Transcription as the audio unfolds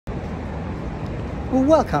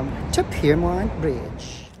Welcome to Pyrmont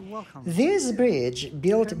Bridge. This bridge,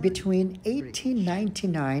 built between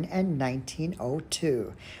 1899 and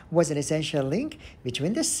 1902, was an essential link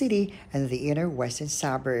between the city and the inner western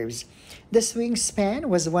suburbs. The swing span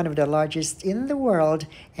was one of the largest in the world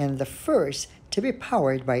and the first to be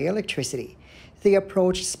powered by electricity. The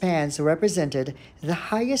approach spans represented the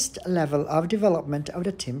highest level of development of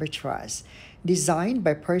the timber truss. Designed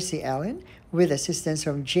by Percy Allen with assistance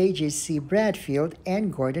from J.G.C. Bradfield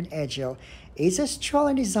and Gordon Edgell, its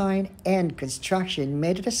Australian design and construction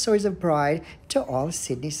made it a source of pride to all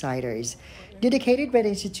Sydneysiders. Dedicated by the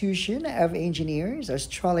Institution of Engineers,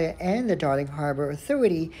 Australia and the Darling Harbour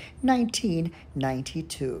Authority,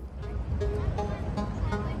 1992.